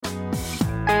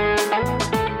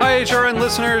HRN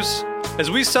listeners.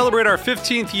 As we celebrate our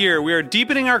 15th year, we are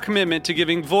deepening our commitment to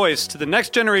giving voice to the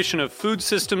next generation of food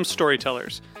systems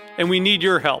storytellers, and we need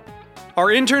your help. Our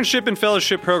internship and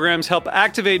fellowship programs help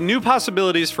activate new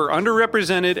possibilities for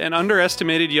underrepresented and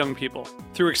underestimated young people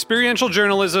through experiential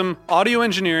journalism, audio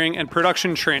engineering, and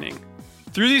production training.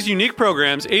 Through these unique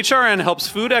programs, HRN helps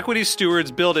food equity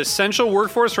stewards build essential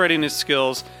workforce readiness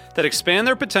skills that expand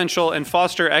their potential and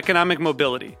foster economic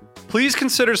mobility. Please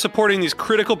consider supporting these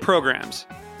critical programs.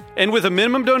 And with a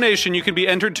minimum donation, you can be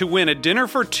entered to win a dinner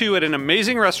for two at an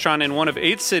amazing restaurant in one of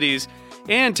 8 cities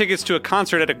and tickets to a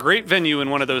concert at a great venue in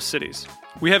one of those cities.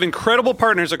 We have incredible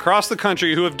partners across the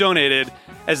country who have donated,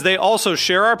 as they also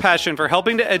share our passion for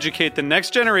helping to educate the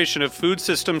next generation of food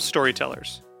systems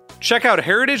storytellers. Check out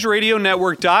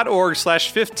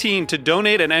heritageradionetwork.org/15 to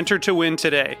donate and enter to win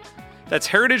today. That's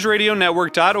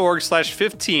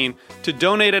heritageradionetwork.org/15 to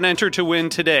donate and enter to win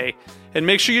today. And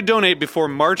make sure you donate before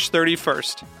March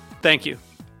 31st. Thank you.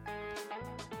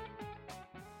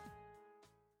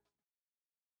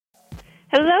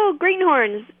 Hello,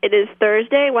 Greenhorns. It is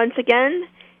Thursday once again,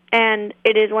 and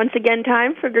it is once again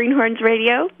time for Greenhorns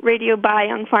Radio, radio by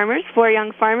young farmers, for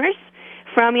young farmers,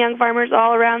 from young farmers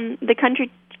all around the country,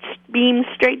 beamed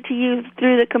straight to you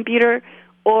through the computer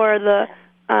or the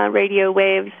radio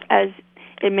waves as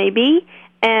it may be.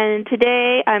 And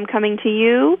today I'm coming to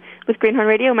you with Greenhorn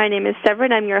Radio. My name is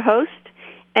Severine. I'm your host.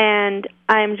 And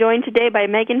I'm joined today by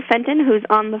Megan Fenton, who's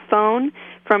on the phone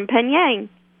from Penang,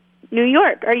 New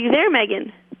York. Are you there,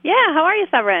 Megan? Yeah, how are you,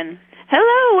 Severine?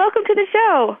 Hello, welcome to the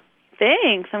show.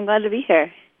 Thanks, I'm glad to be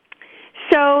here.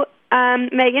 So,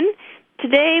 Megan,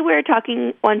 today we're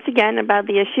talking once again about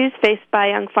the issues faced by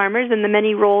young farmers and the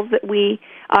many roles that we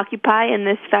occupy in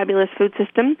this fabulous food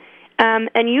system.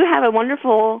 And you have a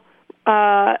wonderful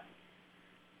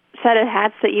set of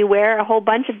hats that you wear, a whole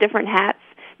bunch of different hats.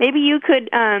 Maybe you could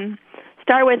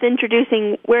start with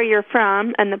introducing where you're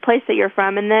from and the place that you're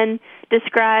from, and then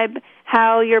describe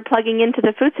how you're plugging into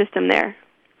the food system there.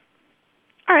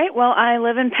 All right, well, I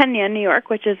live in Penang, New York,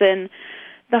 which is in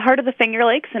the heart of the Finger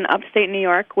Lakes in upstate New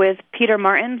York. With Peter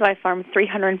Martins, I farm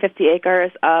 350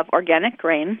 acres of organic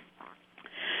grain.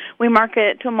 We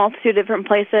market to a multitude of different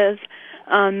places,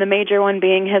 the major one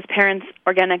being his parents'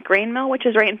 organic grain mill, which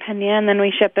is right in Penang. Then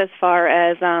we ship as far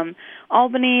as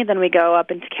Albany, then we go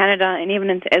up into Canada and even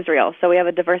into Israel. So we have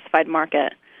a diversified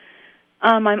market.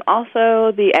 I'm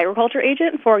also the agriculture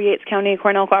agent for Yates County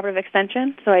Cornell Cooperative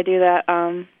Extension, so I do that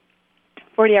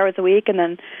 40 hours a week and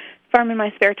then farm in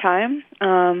my spare time.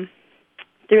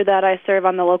 Through that, I serve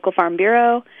on the local farm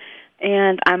bureau,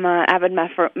 and I'm an avid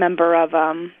member of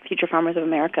Future Farmers of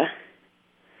America.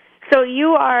 So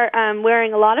you are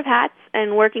wearing a lot of hats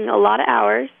and working a lot of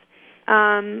hours.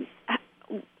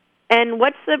 And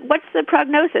what's the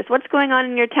prognosis? What's going on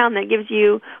in your town that gives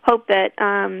you hope that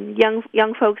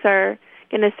young folks are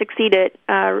going to succeed at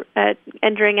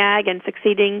entering ag and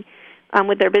succeeding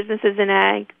with their businesses in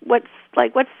ag? What's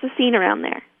the scene around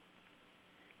there?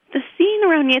 The scene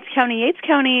around Yates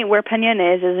County, where Penang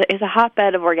is a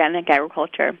hotbed of organic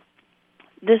agriculture.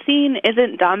 The scene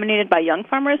isn't dominated by young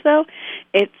farmers, though.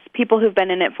 It's people who've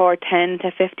been in it for 10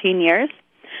 to 15 years.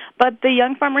 But the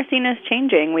young farmer scene is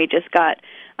changing. We just got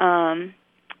some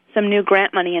new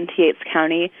grant money into Yates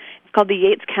County. It's called the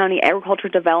Yates County Agriculture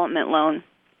Development Loan,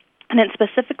 and it's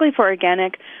specifically for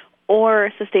organic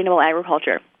or sustainable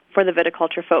agriculture for the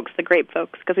viticulture folks, the grape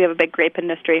folks, because we have a big grape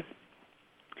industry.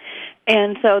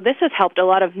 And so this has helped a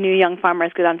lot of new young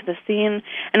farmers get onto the scene.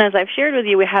 And as I've shared with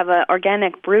you, we have an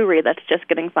organic brewery that's just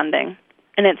getting funding,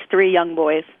 and it's 3 young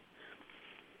boys.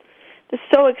 It's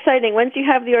so exciting. Once you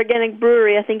have the organic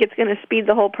brewery, I think it's going to speed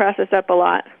the whole process up a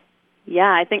lot.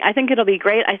 Yeah, I think it'll be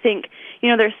great. I think,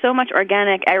 there's so much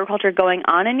organic agriculture going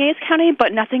on in Yates County,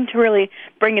 but nothing to really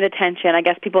bring it attention. I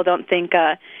guess people don't think,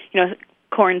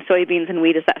 corn, soybeans, and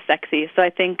wheat is that sexy. So I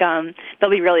think they'll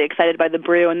be really excited by the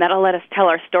brew, and that'll let us tell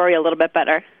our story a little bit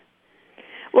better.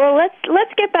 Well,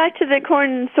 let's get back to the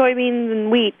corn, and soybeans, and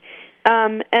wheat,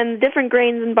 and different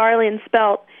grains and barley and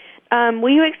spelt. Will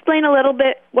you explain a little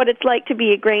bit what it's like to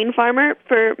be a grain farmer?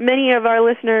 For many of our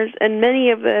listeners and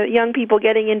many of the young people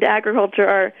getting into agriculture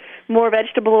are more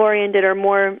vegetable-oriented or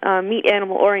more meat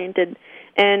animal-oriented.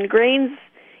 And grains,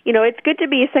 it's good to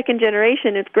be a second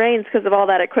generation. It's grains because of all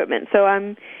that equipment. So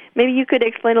maybe you could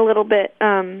explain a little bit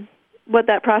what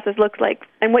that process looks like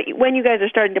and when you guys are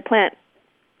starting to plant.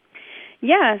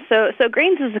 Yeah, so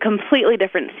grains is a completely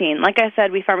different scene. Like I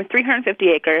said, we farm 350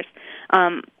 acres.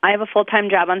 I have a full-time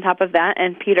job on top of that,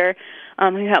 and Peter,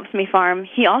 who helps me farm,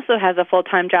 he also has a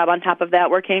full-time job on top of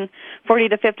that, working 40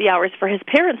 to 50 hours for his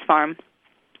parents' farm.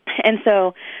 And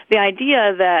so the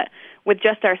idea that with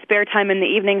just our spare time in the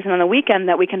evenings and on the weekend,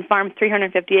 that we can farm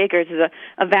 350 acres is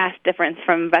a vast difference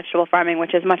from vegetable farming,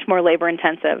 which is much more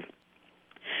labor-intensive.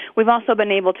 We've also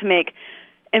been able to make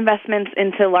investments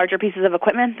into larger pieces of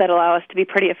equipment that allow us to be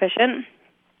pretty efficient.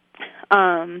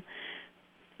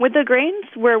 With the grains,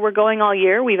 where we're going all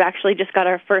year, we've actually just got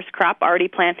our first crop already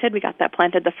planted. We got that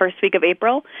planted the first week of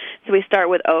April, so we start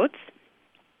with oats.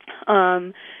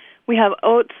 We have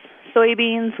oats,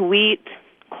 soybeans, wheat,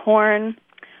 corn,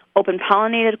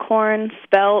 open-pollinated corn,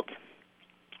 spelt.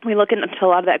 We look into a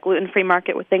lot of that gluten-free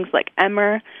market with things like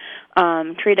emmer,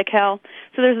 triticale.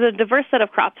 So there's a diverse set of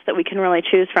crops that we can really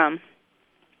choose from.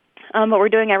 But we're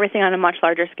doing everything on a much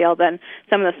larger scale than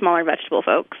some of the smaller vegetable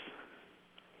folks.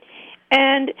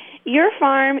 And your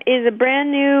farm is a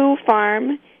brand new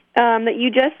farm that you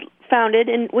just founded.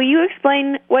 And will you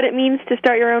explain what it means to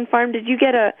start your own farm? Did you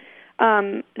get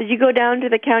did you go down to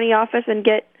the county office and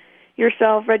get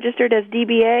yourself registered as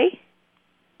DBA?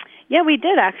 Yeah, we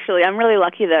did actually. I'm really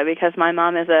lucky though, because my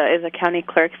mom is a county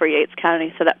clerk for Yates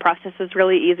County, so that process is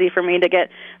really easy for me to get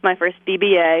my first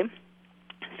DBA.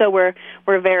 So we're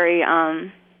very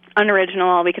unoriginal.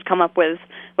 All we could come up with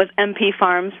was MP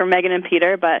Farms for Megan and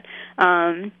Peter, but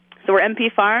so we're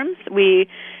MP Farms. We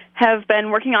have been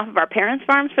working off of our parents'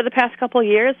 farms for the past couple of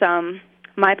years.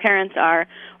 My parents are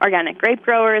organic grape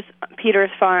growers. Peter's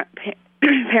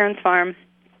parents' farm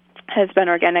has been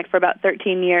organic for about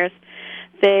 13 years.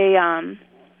 They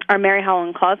are Mary Howell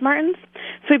and Claus Martins.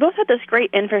 So we both had this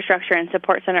great infrastructure and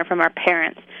support center from our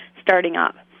parents starting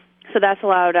up. So that's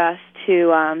allowed us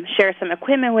to share some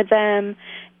equipment with them,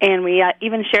 and we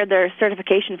even shared their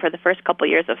certification for the first couple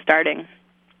years of starting.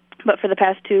 But for the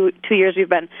past two years, we've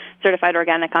been certified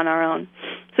organic on our own.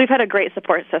 So we've had a great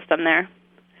support system there.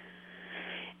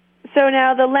 So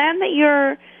now the land that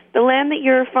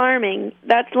you're farming,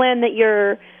 that's land that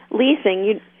you're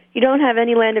leasing. You don't have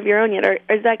any land of your own yet.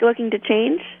 Is that looking to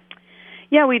change?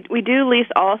 Yeah, we do lease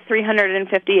all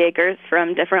 350 acres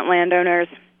from different landowners.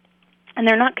 And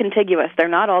they're not contiguous. They're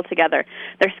not all together.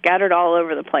 They're scattered all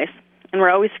over the place, and we're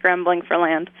always scrambling for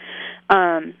land.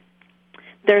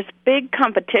 There's big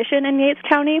competition in Yates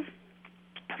County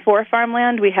for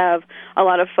farmland. We have a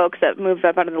lot of folks that moved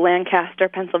up out of the Lancaster,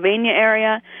 Pennsylvania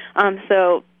area.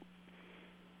 So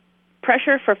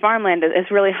pressure for farmland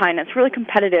is really high, and it's really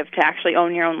competitive to actually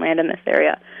own your own land in this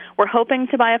area. We're hoping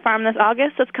to buy a farm this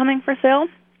August that's coming for sale.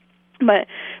 But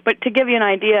to give you an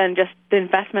idea and just the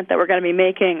investment that we're going to be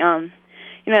making,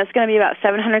 it's going to be about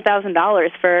 $700,000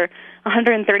 for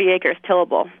 130 acres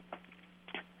tillable.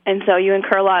 And so you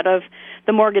incur a lot of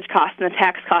the mortgage costs and the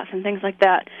tax costs and things like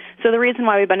that. So the reason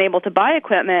why we've been able to buy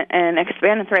equipment and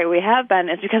expand at the rate we have been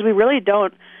is because we really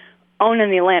don't own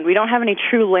any land. We don't have any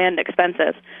true land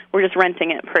expenses. We're just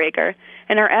renting it per acre.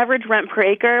 And our average rent per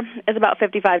acre is about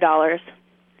 $55.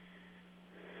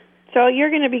 So you're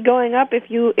going to be going up if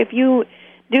you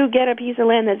do get a piece of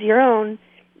land that's your own.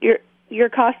 Your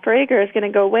cost per acre is going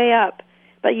to go way up,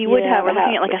 but you would have we're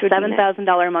looking at like a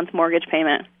 $7,000 a month mortgage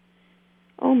payment.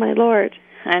 Oh my Lord!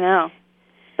 I know.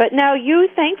 But now you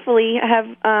thankfully have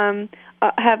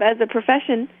as a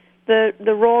profession the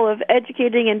role of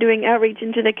educating and doing outreach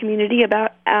into the community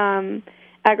about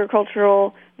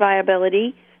agricultural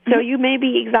viability. So you may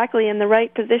be exactly in the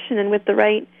right position and with the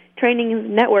right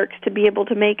training networks to be able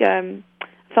to make a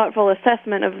thoughtful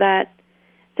assessment of that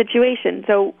situation.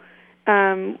 So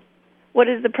what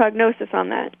is the prognosis on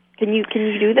that? Can you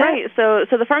do that? Right. So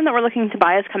the farm that we're looking to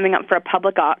buy is coming up for a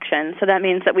public auction. So that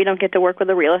means that we don't get to work with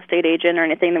a real estate agent or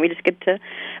anything, that we just get to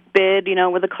bid,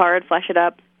 with a card, flash it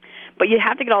up. But you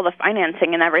have to get all the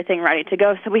financing and everything ready to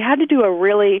go. So we had to do a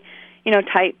really,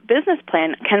 tight business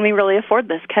plan. Can we really afford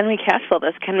this? Can we cash flow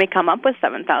this? Can we come up with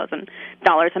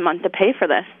 $7,000 a month to pay for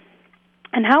this?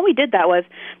 And how we did that was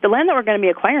the land that we're going to be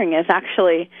acquiring is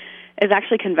actually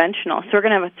conventional. So we're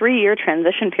going to have a 3-year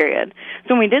transition period.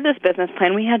 So when we did this business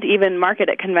plan, we had to even market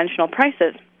at conventional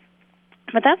prices.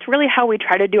 But that's really how we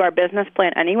try to do our business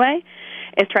plan anyway,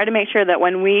 is try to make sure that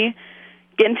when we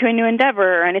get into a new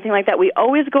endeavor or anything like that, we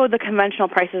always go with the conventional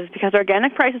prices, because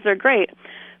organic prices are great.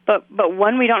 But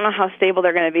one, we don't know how stable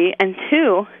they're going to be, and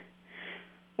two,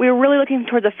 we were really looking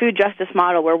towards a food justice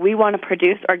model where we want to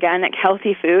produce organic,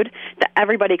 healthy food that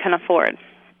everybody can afford.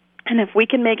 And if we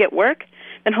can make it work,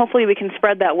 then hopefully we can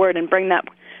spread that word and bring that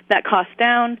cost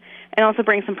down and also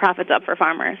bring some profits up for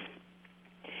farmers.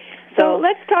 So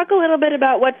let's talk a little bit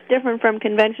about what's different from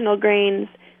conventional grains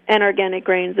and organic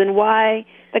grains, and why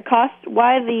the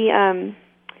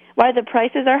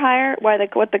prices are higher,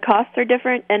 what the costs are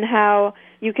different, and how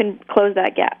you can close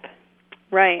that gap.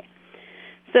 Right.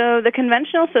 So the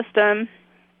conventional system,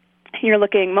 you're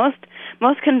looking,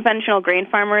 most conventional grain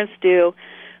farmers do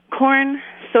corn,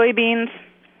 soybeans,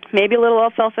 maybe a little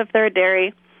alfalfa if they're a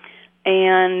dairy,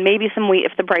 and maybe some wheat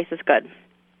if the price is good.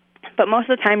 But most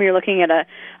of the time you're looking at a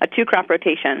two-crop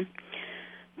rotation.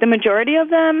 The majority of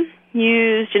them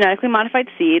use genetically modified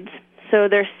seeds, so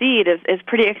their seed is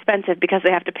pretty expensive because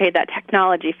they have to pay that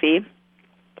technology fee.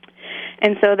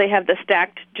 And so they have the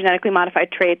stacked genetically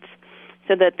modified traits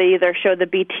so that they either show the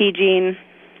BT gene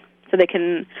so they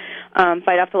can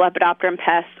fight off the Lepidopteran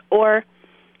pest, or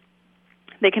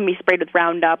they can be sprayed with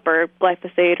Roundup or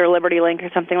glyphosate or Liberty Link or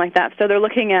something like that. So they're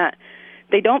looking at,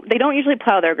 they don't usually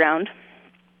plow their ground.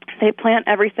 They plant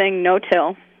everything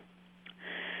no-till.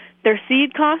 Their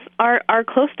seed costs are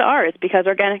close to ours because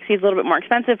organic seed is a little bit more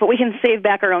expensive, but we can save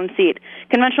back our own seed.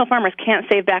 Conventional farmers can't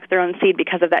save back their own seed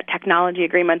because of that technology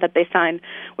agreement that they signed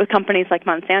with companies like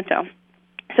Monsanto.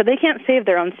 So they can't save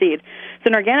their own seed. So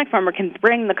an organic farmer can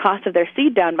bring the cost of their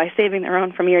seed down by saving their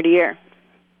own from year to year.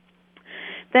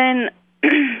 Then,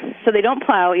 so they don't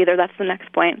plow either. That's the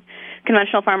next point.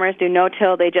 Conventional farmers do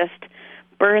no-till. They just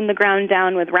burn the ground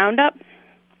down with Roundup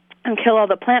and kill all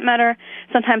the plant matter.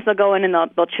 Sometimes they'll go in and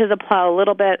they'll chisel plow a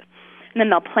little bit, and then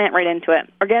they'll plant right into it.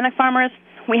 Organic farmers,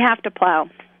 we have to plow.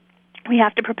 We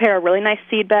have to prepare a really nice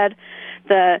seed bed.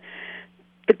 The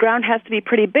ground has to be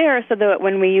pretty bare so that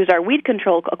when we use our weed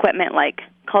control equipment like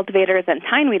cultivators and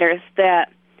tine weeders, that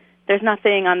there's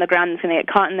nothing on the ground that's going to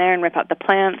get caught in there and rip out the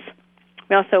plants.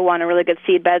 We also want a really good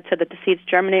seed bed so that the seeds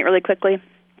germinate really quickly.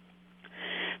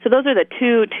 So those are the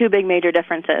two big major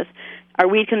differences. Our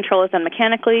weed control is done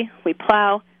mechanically. We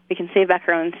plow. We can save back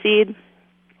our own seed.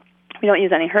 We don't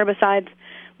use any herbicides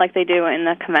like they do in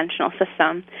the conventional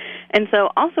system. And so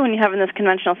also when you have in this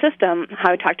conventional system,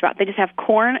 how we talked about, they just have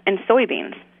corn and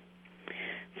soybeans.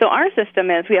 So our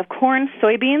system is we have corn,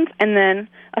 soybeans, and then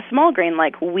a small grain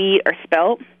like wheat or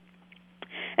spelt.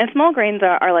 And small grains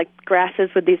are like grasses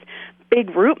with these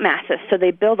big root masses, so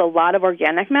they build a lot of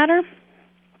organic matter.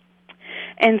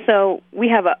 And so we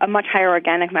have a much higher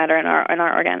organic matter in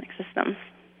our organic system.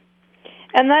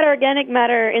 And that organic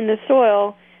matter in the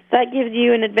soil, that gives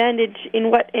you an advantage in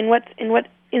what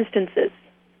instances?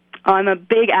 Oh, I'm a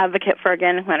big advocate for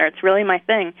organic matter. It's really my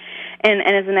thing. And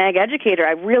as an ag educator,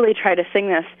 I really try to sing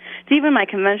this to even my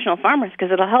conventional farmers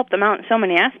because it'll help them out in so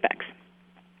many aspects.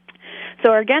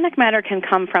 So organic matter can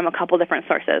come from a couple different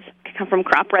sources. It can come from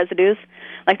crop residues,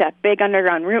 like that big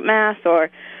underground root mass, or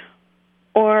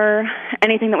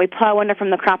anything that we plow under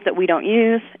from the crop that we don't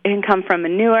use. It can come from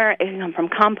manure. It can come from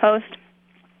compost.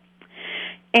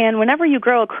 And whenever you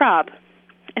grow a crop,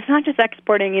 it's not just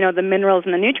exporting, the minerals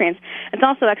and the nutrients. It's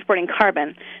also exporting carbon.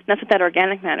 And that's what that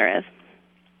organic matter is.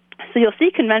 So you'll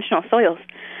see conventional soils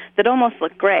that almost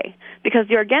look gray because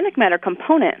the organic matter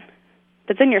component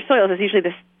that's in your soils is usually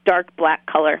this dark black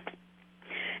color.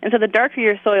 And so the darker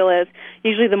your soil is,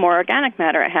 usually the more organic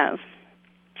matter it has.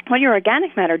 What your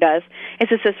organic matter does is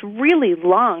it's this really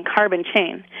long carbon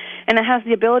chain, and it has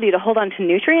the ability to hold on to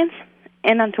nutrients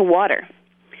and onto water.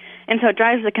 And so it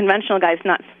drives the conventional guys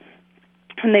nuts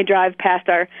when they drive past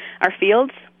our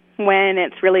fields when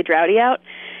it's really droughty out.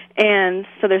 And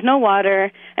so there's no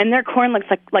water, and their corn looks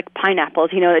like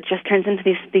pineapples, it just turns into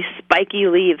these spiky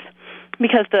leaves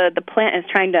because the plant is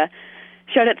trying to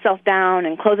shut itself down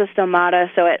and close its stomata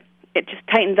so it just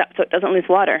tightens up so it doesn't lose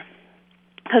water.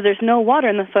 Because there's no water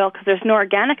in the soil because there's no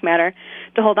organic matter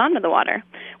to hold on to the water.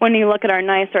 When you look at our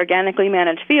nice organically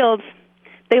managed fields,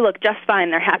 they look just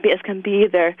fine. They're happy as can be.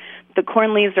 The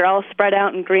corn leaves are all spread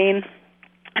out and green,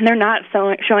 and they're not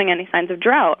showing any signs of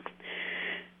drought.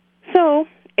 So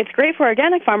it's great for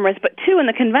organic farmers, but too, in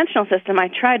the conventional system, I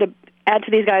try to add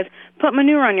to these guys, put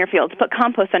manure on your fields, put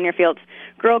compost on your fields,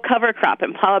 grow a cover crop,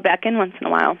 and plow it back in once in a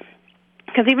while.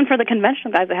 Because even for the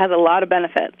conventional guys, it has a lot of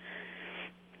benefit.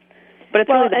 But it's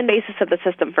really the basis of the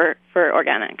system for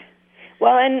organic.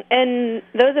 Well, and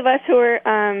those of us who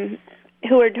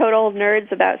are total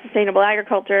nerds about sustainable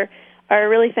agriculture are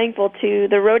really thankful to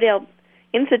the Rodale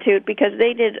Institute because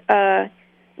they did a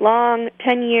long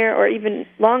 10-year or even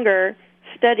longer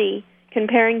study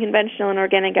comparing conventional and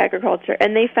organic agriculture,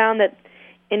 and they found that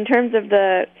in terms of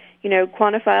the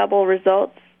quantifiable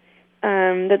results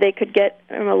that they could get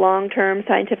from a long-term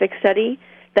scientific study,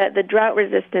 that the drought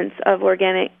resistance of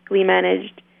organically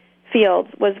managed fields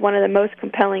was one of the most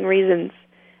compelling reasons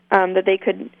that they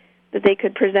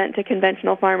could present to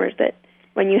conventional farmers, that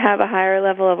when you have a higher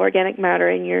level of organic matter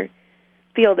in your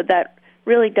field, that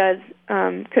really does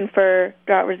confer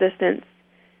drought resistance,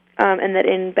 and that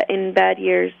in bad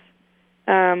years,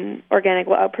 organic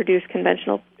will outproduce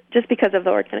conventional just because of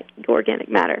the organic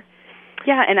matter.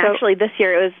 Yeah, and actually this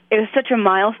year it was such a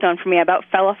milestone for me. I about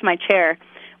fell off my chair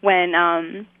when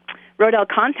Rodale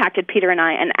contacted Peter and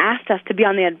I and asked us to be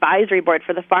on the advisory board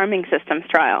for the farming systems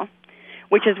trial,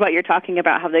 which is what you're talking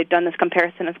about, how they've done this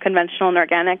comparison of conventional and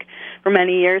organic for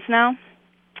many years now.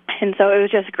 And so it was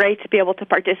just great to be able to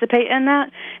participate in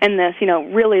that, in this,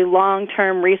 really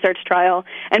long-term research trial,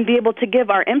 and be able to give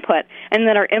our input, and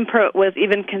that our input was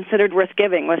even considered worth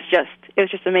giving it was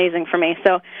just amazing for me.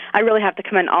 So I really have to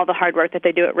commend all the hard work that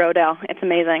they do at Rodale. It's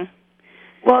amazing.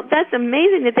 Well, that's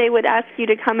amazing that they would ask you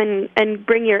to come and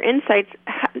bring your insights.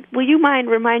 Will you mind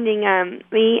reminding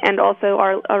me and also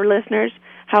our listeners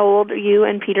how old you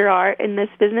and Peter are in this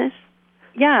business?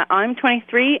 Yeah, I'm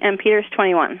 23 and Peter's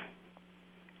 21.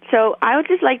 So I would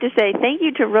just like to say thank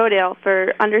you to Rodale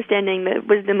for understanding the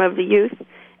wisdom of the youth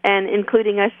and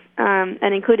including us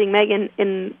and including Megan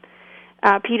and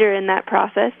Peter in that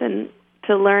process, and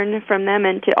to learn from them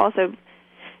and to also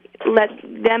let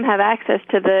them have access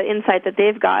to the insight that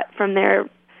they've got from their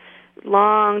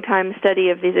long-time study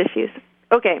of these issues.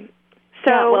 Okay.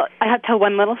 So yeah, well, I have to tell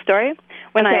one little story.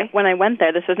 When I went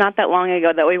there, this was not that long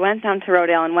ago, that we went down to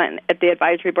Rodale and went at the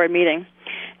advisory board meeting.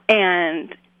 And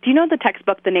do you know the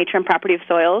textbook, The Nature and Property of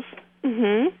Soils?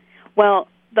 Mm-hmm. Well,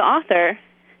 the author,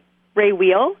 Ray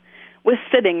Wheel, was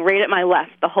sitting right at my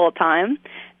left the whole time.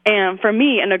 And for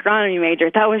me, an agronomy major,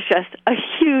 that was just a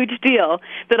huge deal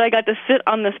that I got to sit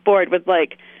on this board with,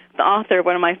 the author of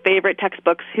one of my favorite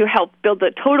textbooks, who helped build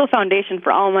the total foundation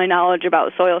for all my knowledge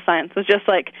about soil science. It was just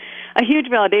a huge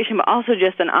validation, but also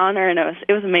just an honor, and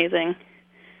it was amazing.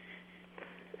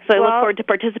 So I look forward to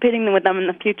participating with them in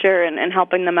the future and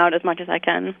helping them out as much as I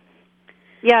can.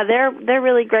 Yeah, they're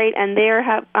really great, and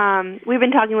we've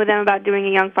been talking with them about doing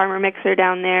a Young Farmer Mixer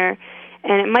down there,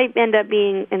 and it might end up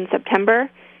being in September,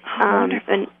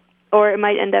 or it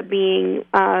might end up being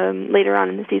later on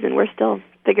in the season. We're still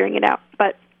figuring it out,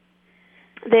 but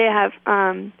they have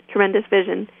tremendous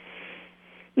vision.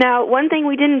 Now, one thing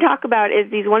we didn't talk about is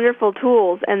these wonderful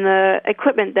tools and the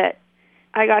equipment that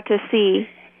I got to see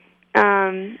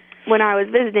when I was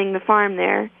visiting the farm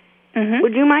there. Mm-hmm.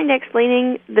 Would you mind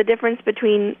explaining the difference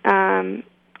between,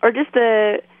 or just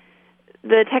the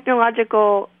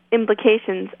technological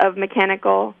implications of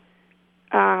mechanical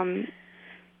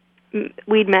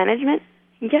weed management?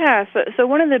 Yeah, so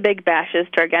one of the big bashes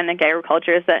to organic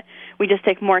agriculture is that we just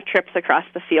take more trips across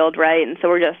the field, right? And so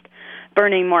we're just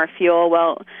burning more fuel.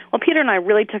 Well, Peter and I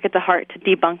really took it to heart to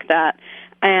debunk that,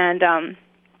 and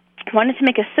wanted to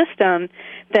make a system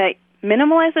that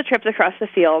minimalized the trips across the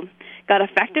field, got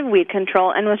effective weed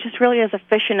control, and was just really as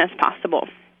efficient as possible.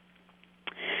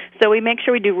 So we make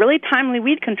sure we do really timely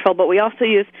weed control, but we also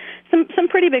use some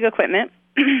pretty big equipment.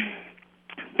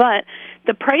 But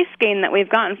the price gain that we've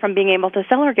gotten from being able to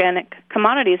sell organic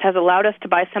commodities has allowed us to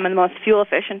buy some of the most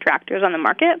fuel-efficient tractors on the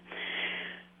market.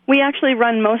 We actually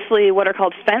run mostly what are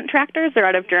called Fendt tractors. They're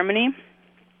out of Germany.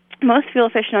 Most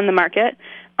fuel-efficient on the market.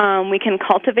 We can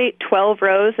cultivate 12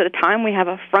 rows at a time. We have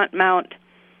a front-mount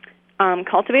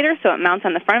cultivator, so it mounts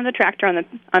on the front of the tractor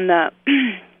on the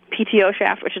PTO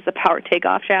shaft, which is the power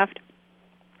takeoff shaft.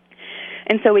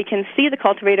 And so we can see the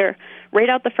cultivator right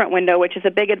out the front window, which is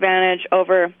a big advantage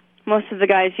over most of the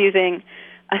guys using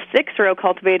a 6-row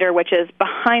cultivator, which is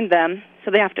behind them,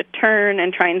 so they have to turn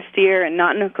and try and steer and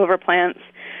not knock over plants.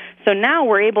 So now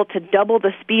we're able to double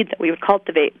the speed that we would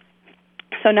cultivate.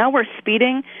 So now we're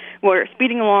speeding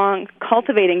along,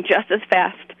 cultivating just as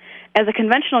fast as a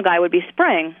conventional guy would be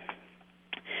spraying.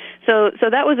 So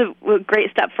that was a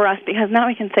great step for us, because now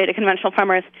we can say to conventional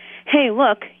farmers, hey,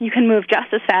 look, you can move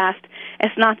just as fast.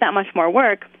 It's not that much more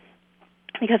work,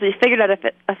 because we figured out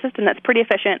a system that's pretty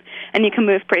efficient and you can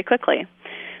move pretty quickly.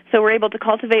 So we're able to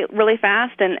cultivate really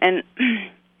fast, and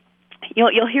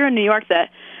you'll hear in New York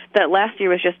that last year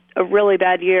was just a really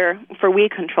bad year for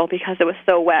weed control because it was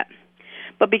so wet.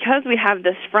 But because we have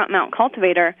this front mount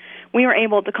cultivator, we were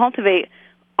able to cultivate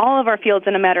all of our fields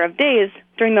in a matter of days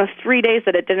during those 3 days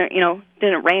that it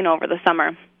didn't rain over the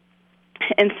summer.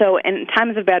 And so in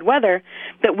times of bad weather,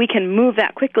 that we can move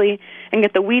that quickly and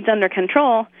get the weeds under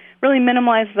control really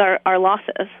minimizes our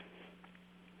losses.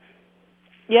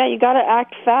 Yeah, you got to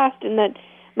act fast, and that,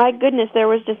 my goodness, there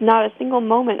was just not a single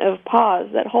moment of pause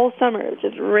that whole summer. It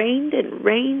just rained and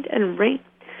rained and rained.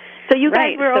 So you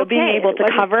guys were okay. So being able to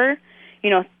cover,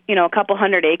 a couple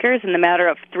hundred acres in the matter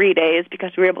of 3 days,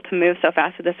 because we were able to move so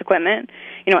fast with this equipment,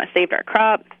 it saved our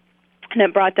crop, and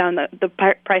it brought down the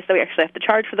price that we actually have to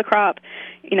charge for the crop,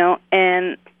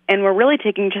 and we're really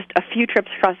taking just a few trips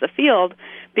across the field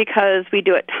because we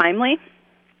do it timely.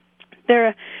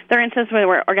 There are instances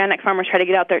where organic farmers try to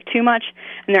get out there too much,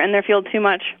 and they're in their field too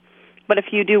much. But if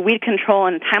you do weed control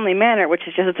in a timely manner, which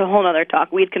is it's a whole other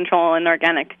talk, weed control in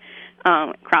organic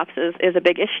crops is a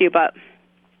big issue, but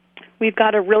we've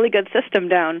got a really good system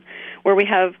down where we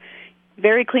have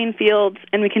very clean fields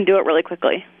and we can do it really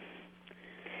quickly.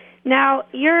 Now,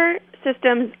 your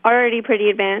system's already pretty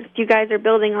advanced. You guys are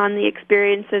building on the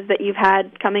experiences that you've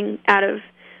had coming out of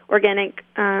organic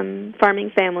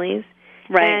farming families.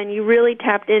 Right. And you really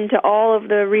tapped into all of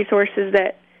the resources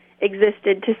that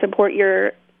existed to support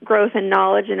your growth and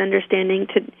knowledge and understanding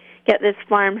to get this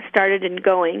farm started and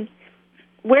going.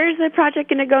 Where's the project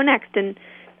going to go next? And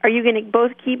are you going to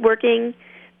both keep working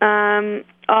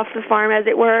off the farm, as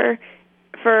it were,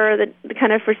 for the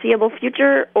kind of foreseeable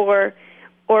future, or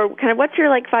kind of what's your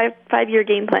like five-year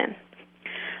game plan?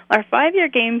 Our 5-year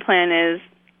game plan is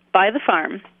buy the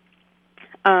farm.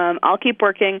 I'll keep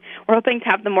working. We're hoping to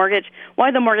have the mortgage. Why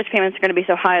the mortgage payments are going to be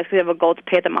so high is because we have a goal to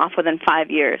pay them off within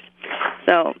 5 years.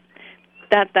 So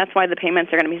that's why the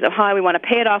payments are going to be so high. We want to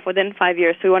pay it off within 5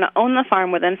 years. So we want to own the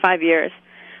farm within 5 years.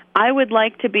 I would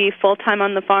like to be full-time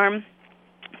on the farm.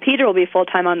 Peter will be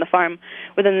full-time on the farm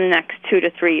within the next 2 to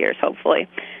 3 years, hopefully.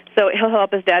 So he'll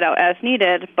help his dad out as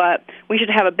needed, but we should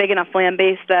have a big enough land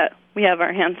base that we have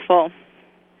our hands full.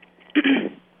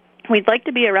 We'd like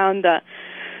to be around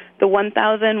the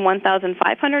 1,000,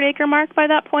 1,500 acre mark by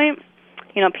that point.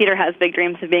 You know, Peter has big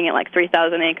dreams of being at like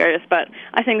 3,000 acres, but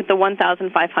I think the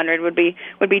 1,500 would be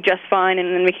just fine,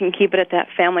 and then we can keep it at that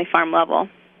family farm level.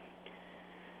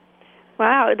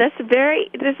 Wow, that's a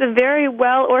very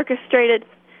well orchestrated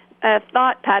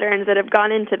thought patterns that have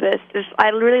gone into this. I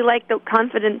really like the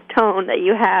confident tone that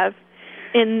you have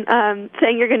in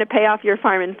saying you're going to pay off your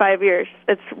farm in 5 years.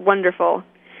 It's wonderful.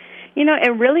 You know, it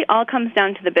really all comes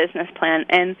down to the business plan,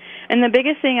 and the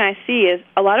biggest thing I see is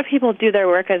a lot of people do their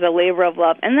work as a labor of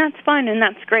love, and that's fine, and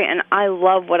that's great, and I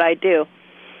love what I do.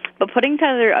 But putting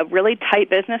together a really tight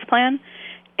business plan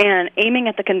and aiming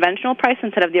at the conventional price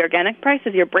instead of the organic price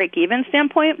as your break-even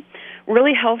standpoint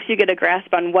really helps you get a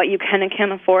grasp on what you can and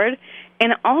can't afford,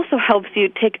 and it also helps you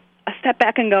take a step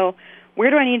back and go, where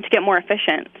do I need to get more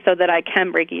efficient so that I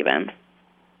can break even?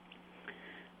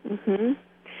 Mm-hmm.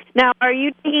 Now, are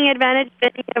you taking advantage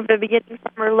of any of the beginning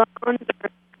farmer loans, or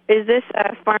is this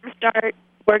a farm start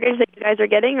mortgage that you guys are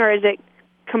getting, or is it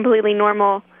completely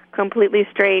normal, completely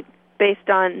straight, based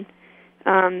on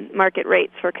market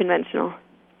rates for conventional?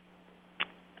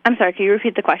 I'm sorry, can you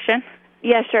repeat the question?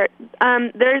 Yeah, sure.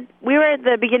 We were at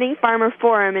the Beginning Farmer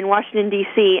Forum in Washington,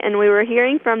 D.C., and we were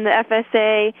hearing from the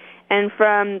FSA and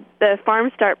from the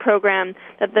Farm Start program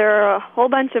that there are a whole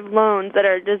bunch of loans that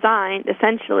are designed,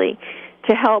 essentially,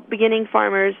 to help beginning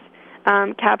farmers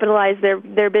capitalize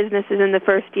their businesses in the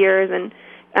first years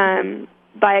and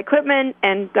buy equipment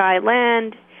and buy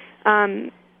land,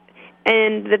 and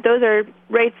that those are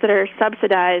rates that are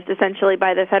subsidized, essentially,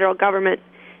 by the federal government,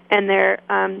 and they're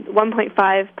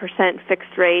 1.5%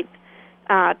 fixed rate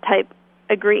type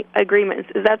agreements.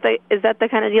 Is that the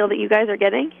kind of deal that you guys are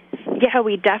getting? Yeah,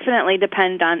 we definitely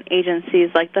depend on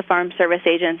agencies like the Farm Service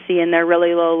Agency and their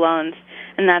really low loans,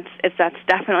 and that's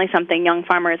definitely something young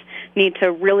farmers need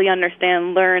to really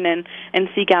understand, learn, and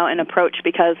seek out and approach,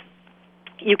 because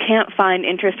you can't find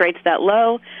interest rates that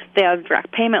low. They have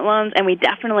direct payment loans, and we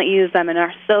definitely use them and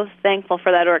are so thankful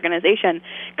for that organization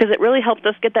because it really helped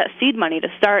us get that seed money to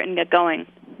start and get going.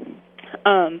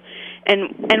 And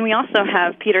we also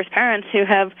have Peter's parents who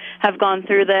have gone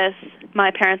through this,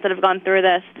 my parents that have gone through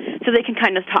this, so they can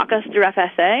kind of talk us through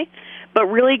FSA. But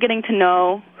really getting to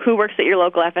know who works at your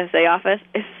local FSA office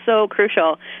is so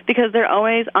crucial because they're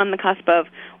always on the cusp of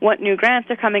what new grants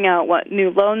are coming out, what new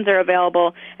loans are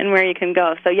available, and where you can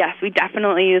go. So, yes, we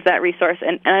definitely use that resource,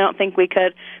 and I don't think we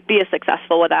could be as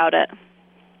successful without it.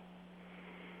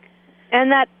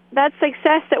 And that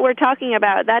success that we're talking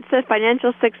about, that's a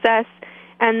financial success,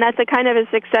 and that's a kind of a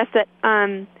success that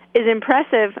is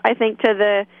impressive, I think, to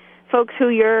the folks who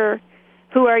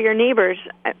are your neighbors.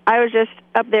 I was just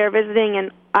up there visiting,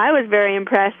 and I was very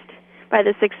impressed by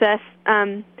the success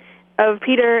of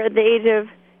Peter at the age of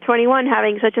 21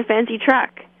 having such a fancy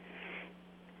truck.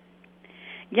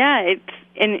 Yeah,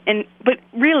 but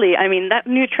really, I mean, that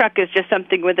new truck is just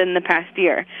something within the past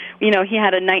year. You know, he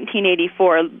had a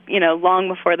 1984, long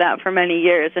before that for many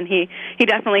years, and he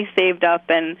definitely saved up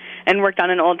and worked on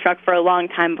an old truck for a long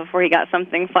time before he got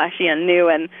something flashy and new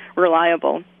and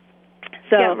reliable.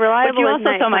 So, yeah, reliable. But you also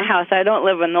nice, saw my house. I don't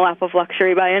live in the lap of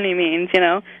luxury by any means,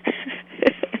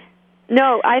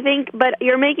 No, I think, but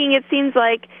you're making it seems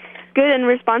like good and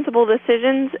responsible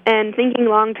decisions and thinking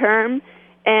long term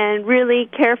and really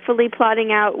carefully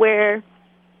plotting out where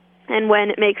and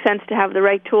when it makes sense to have the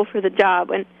right tool for the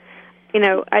job. And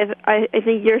I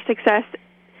think your success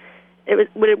it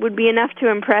would be enough to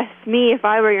impress me if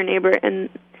I were your neighbor, and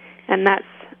that's,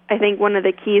 I think, one of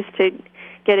the keys to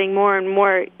getting more and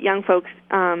more young folks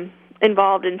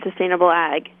involved in sustainable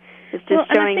ag. It's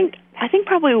just showing. I think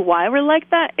probably why we're like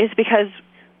that is because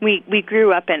we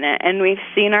grew up in it, and we've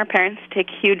seen our parents take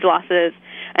huge losses,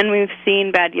 and we've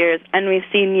seen bad years, and we've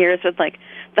seen years with like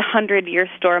the 100-year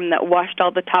storm that washed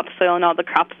all the topsoil and all the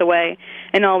crops away,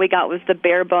 and all we got was the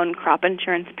bare-bone crop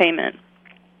insurance payment.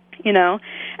 You know,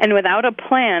 and without a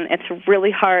plan, it's really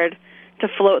hard to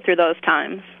float through those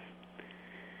times.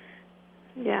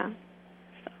 Yeah.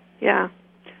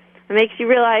 It makes you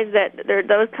realize that there are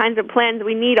those kinds of plans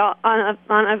we need on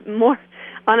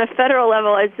a federal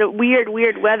level. It's the weird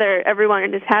weather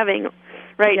everyone is having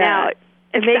right now.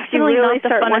 It makes you really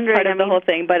start wondering. Part of the whole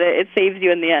thing, but it saves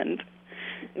you in the end.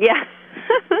 Yeah.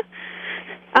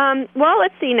 Well,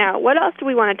 let's see now. What else do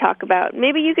we want to talk about?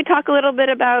 Maybe you could talk a little bit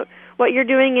about what you're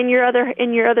doing in your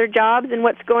other jobs and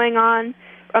what's going on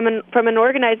from an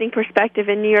organizing perspective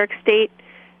in New York State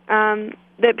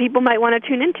that people might want to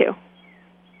tune into.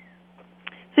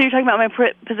 So you're talking about my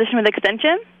position with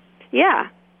Extension? Yeah.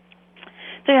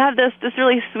 So you have this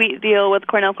really sweet deal with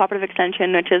Cornell Cooperative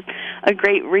Extension, which is a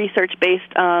great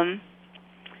research-based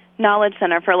knowledge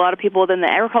center for a lot of people within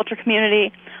the agriculture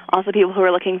community, also people who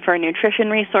are looking for nutrition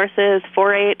resources,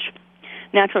 4-H,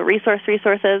 natural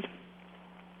resources.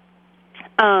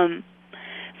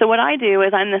 So what I do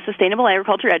is I'm the sustainable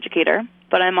agriculture educator,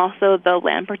 but I'm also the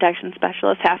land protection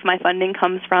specialist. Half my funding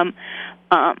comes from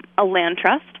a land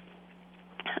trust.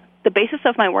 The basis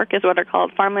of my work is what are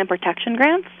called farmland protection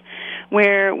grants,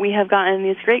 where we have gotten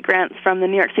these great grants from the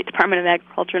New York State Department of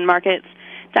Agriculture and Markets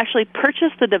to actually purchase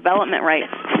the development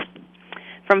rights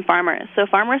from farmers. So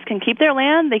farmers can keep their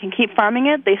land, they can keep farming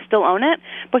it, they still own it,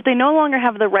 but they no longer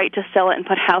have the right to sell it and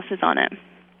put houses on it.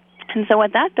 And so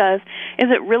what that does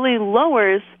is it really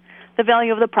lowers the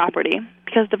value of the property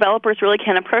because developers really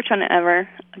can't approach on it ever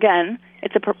again.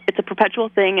 It's a perpetual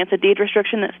thing. It's a deed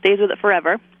restriction that stays with it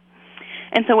forever.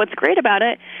 And so what's great about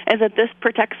it is that this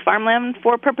protects farmland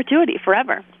for perpetuity,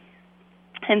 forever.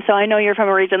 And so I know you're from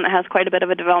a region that has quite a bit of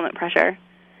a development pressure.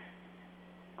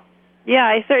 Yeah,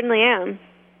 I certainly am.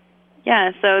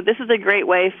 Yeah, so this is a great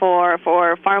way for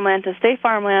farmland to stay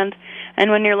farmland.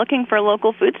 And when you're looking for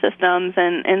local food systems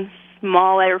and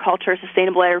small agriculture,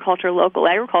 sustainable agriculture, local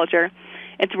agriculture,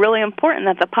 it's really important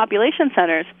that the population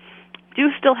centers do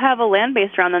still have a land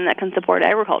base around them that can support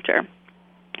agriculture.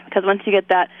 Because once you get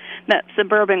that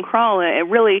suburban crawl, it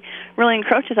really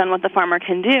encroaches on what the farmer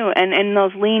can do. And in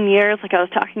those lean years, like I was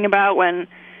talking about, when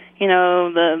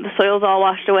the soil's all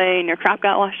washed away and your crop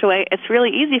got washed away, it's really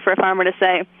easy for a farmer to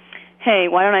say, hey,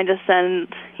 why don't I just send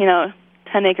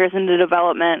 10 acres into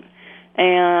development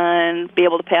and be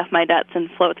able to pay off my debts and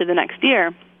float through the next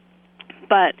year.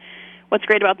 But what's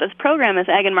great about this program is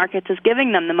Ag and Markets is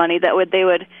giving them the money that they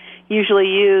would usually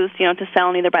use, to sell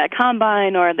and either buy a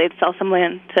combine or they'd sell some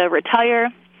land to retire.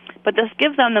 But this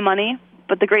gives them the money,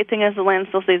 but the great thing is the land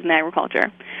still stays in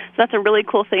agriculture. So that's a really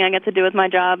cool thing I get to do with my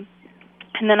job.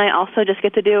 And then I also just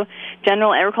get to do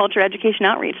general agriculture education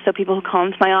outreach. So people who call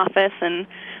into my office and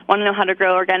want to know how to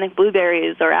grow organic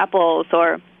blueberries or apples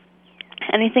or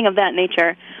anything of that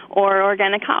nature, or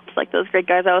organic hops, like those great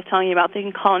guys I was telling you about, they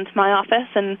can call into my office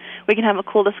and we can have a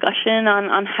cool discussion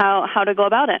on how to go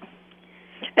about it.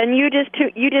 And you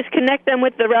just connect them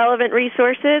with the relevant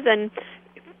resources and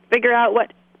figure out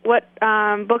what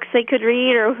books they could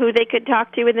read or who they could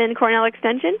talk to within Cornell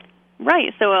Extension?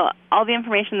 Right. So all the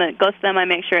information that goes to them, I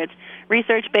make sure it's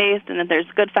research-based and that there's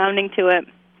good founding to it,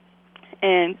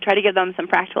 and try to give them some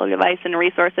practical advice and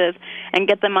resources and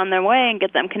get them on their way and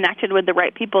get them connected with the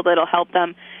right people that will help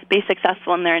them be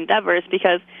successful in their endeavors.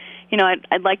 Because,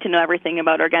 I'd like to know everything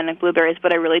about organic blueberries,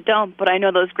 but I really don't. But I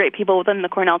know those great people within the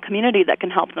Cornell community that can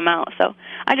help them out. So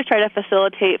I just try to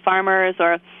facilitate farmers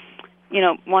or,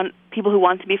 people who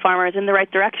want to be farmers in the right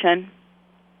direction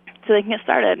so they can get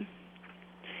started.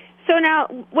 So now,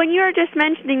 when you were just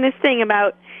mentioning this thing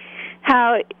about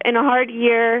how in a hard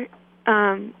year,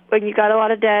 when you got a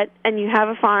lot of debt and you have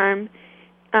a farm,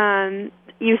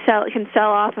 you can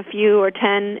sell off a few or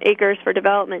 10 acres for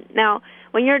development. Now,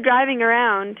 when you're driving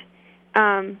around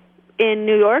in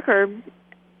New York or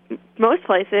most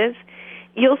places,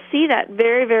 you'll see that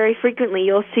very, very frequently.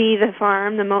 You'll see the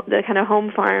farm, the kind of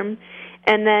home farm,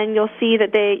 and then you'll see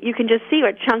that you can just see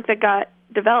what chunk that got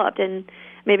developed, and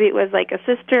maybe it was like a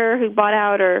sister who bought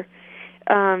out,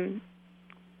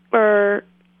 or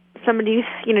somebody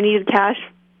needed cash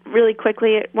really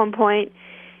quickly at one point.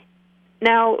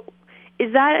 Now,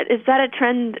 is that a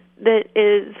trend that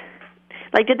is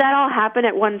like, did that all happen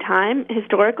at one time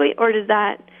historically, or is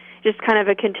that just kind of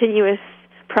a continuous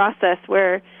process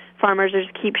where farmers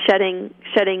just keep shedding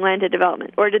land to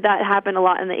development, or did that happen a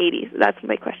lot in the 80s? That's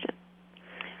my question.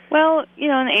 Well, in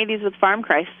the 80s with farm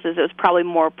crises, it was probably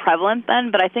more prevalent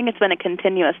then, but I think it's been a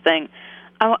continuous thing.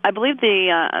 I believe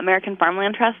the American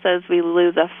Farmland Trust says we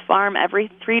lose a farm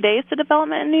every 3 days to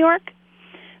development in New York.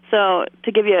 So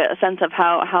to give you a sense of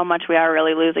how much we are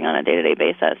really losing on a day-to-day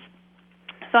basis.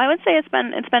 So I would say it's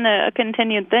been a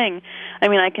continued thing. I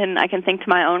mean, I can think to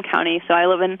my own county. So I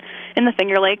live in the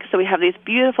Finger Lakes, so we have these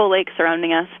beautiful lakes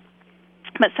surrounding us.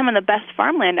 But some of the best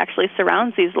farmland actually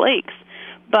surrounds these lakes.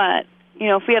 But,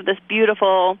 if we have this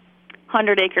beautiful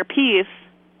 100-acre piece,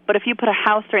 but if you put a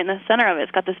house right in the center of it,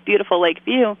 it's got this beautiful lake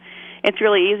view, it's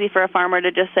really easy for a farmer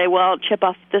to just say, well, chip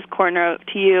off this corner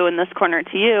to you and this corner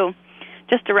to you,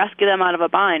 just to rescue them out of a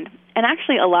bind. And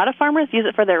actually, a lot of farmers use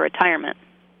it for their retirement.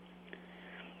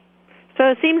 So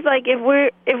it seems like if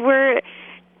we're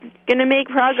going to make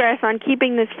progress on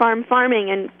keeping this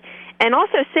farming and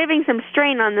also saving some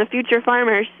strain on the future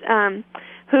farmers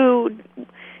who,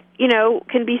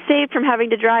 can be saved from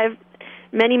having to drive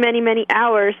many, many, many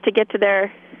hours to get to the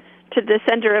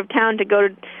center of town to go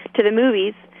to the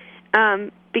movies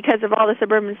because of all the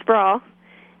suburban sprawl,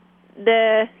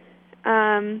 there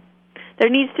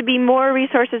needs to be more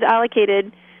resources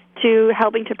allocated to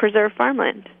helping to preserve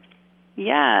farmland.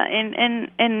 Yeah,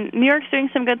 and New York's doing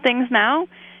some good things now,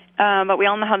 but we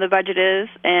all know how the budget is,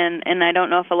 and I don't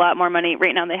know if a lot more money.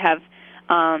 Right now they have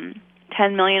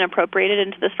 $10 million appropriated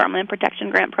into this Farmland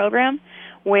Protection Grant Program,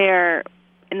 where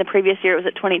in the previous year it was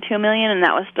at $22 million, and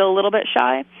that was still a little bit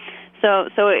shy. So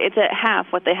it's at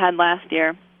half what they had last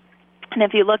year. And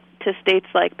if you look to states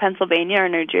like Pennsylvania or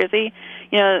New Jersey,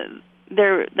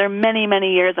 they're many,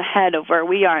 many years ahead of where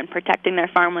we are in protecting their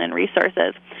farmland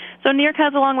resources. So New York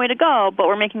has a long way to go, but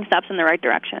we're making steps in the right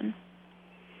direction.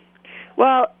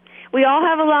 Well, we all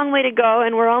have a long way to go,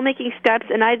 and we're all making steps,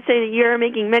 and I'd say that you're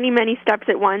making many, many steps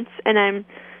at once, and I'm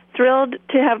thrilled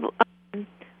to have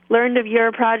learned of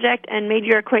your project and made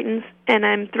your acquaintance, and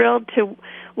I'm thrilled to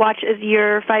watch as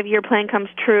your 5-year plan comes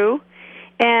true.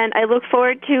 And I look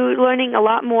forward to learning a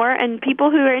lot more, and people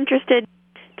who are interested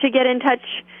to get in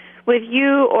touch with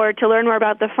you or to learn more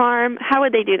about the farm, how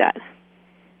would they do that?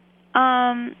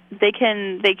 They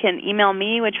can email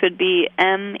me, which would be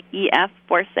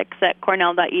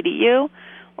mef46@cornell.edu,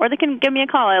 or they can give me a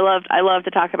call. I love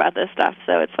to talk about this stuff,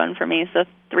 so it's fun for me. So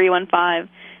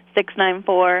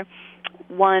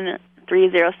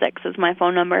 315-694-1306 is my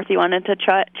phone number if you wanted to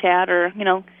chat or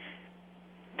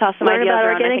toss some ideas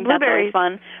around. I think that's always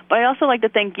fun. But I also like to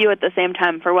thank you at the same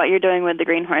time for what you're doing with the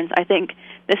Greenhorns. I think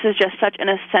this is just such an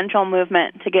essential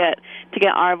movement to get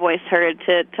our voice heard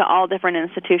to all different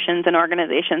institutions and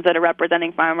organizations that are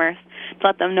representing farmers, to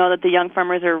let them know that the young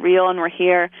farmers are real and we're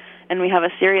here and we have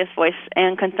a serious voice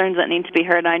and concerns that need to be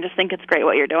heard. And I just think it's great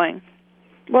what you're doing.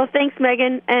 Well, thanks,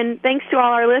 Megan, and thanks to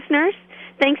all our listeners.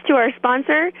 Thanks to our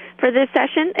sponsor for this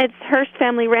session. It's Hearst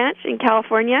Family Ranch in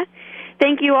California.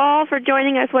 Thank you all for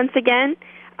joining us once again.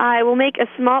 I will make a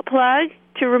small plug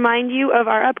to remind you of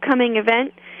our upcoming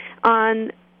event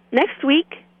on next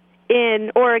week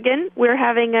in Oregon. We're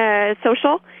having a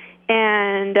social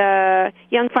and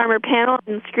young farmer panel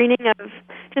and screening of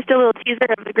just a little teaser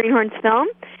of the Greenhorns film,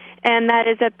 and that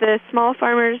is at the Small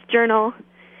Farmers Journal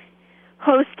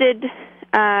hosted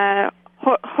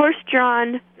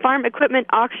horse-drawn farm equipment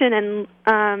auction and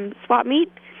swap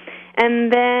meet.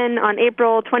 And then on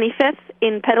April 25th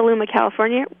in Petaluma,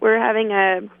 California, we're having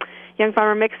a young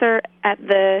farmer mixer at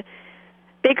the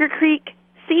Baker Creek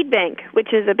Seed Bank,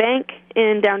 which is a bank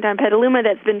in downtown Petaluma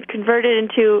that's been converted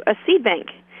into a seed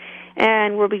bank.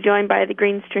 And we'll be joined by the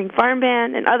Green String Farm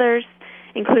Band and others,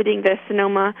 including the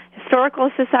Sonoma Historical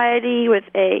Society with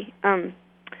a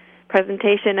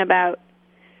presentation about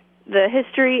the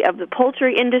history of the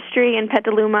poultry industry in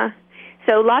Petaluma.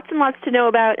 So lots and lots to know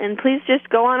about, and please just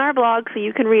go on our blog so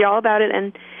you can read all about it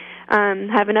and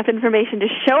have enough information to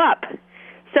show up.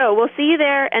 So we'll see you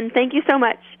there, and thank you so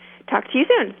much. Talk to you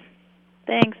soon.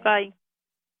 Thanks. Bye.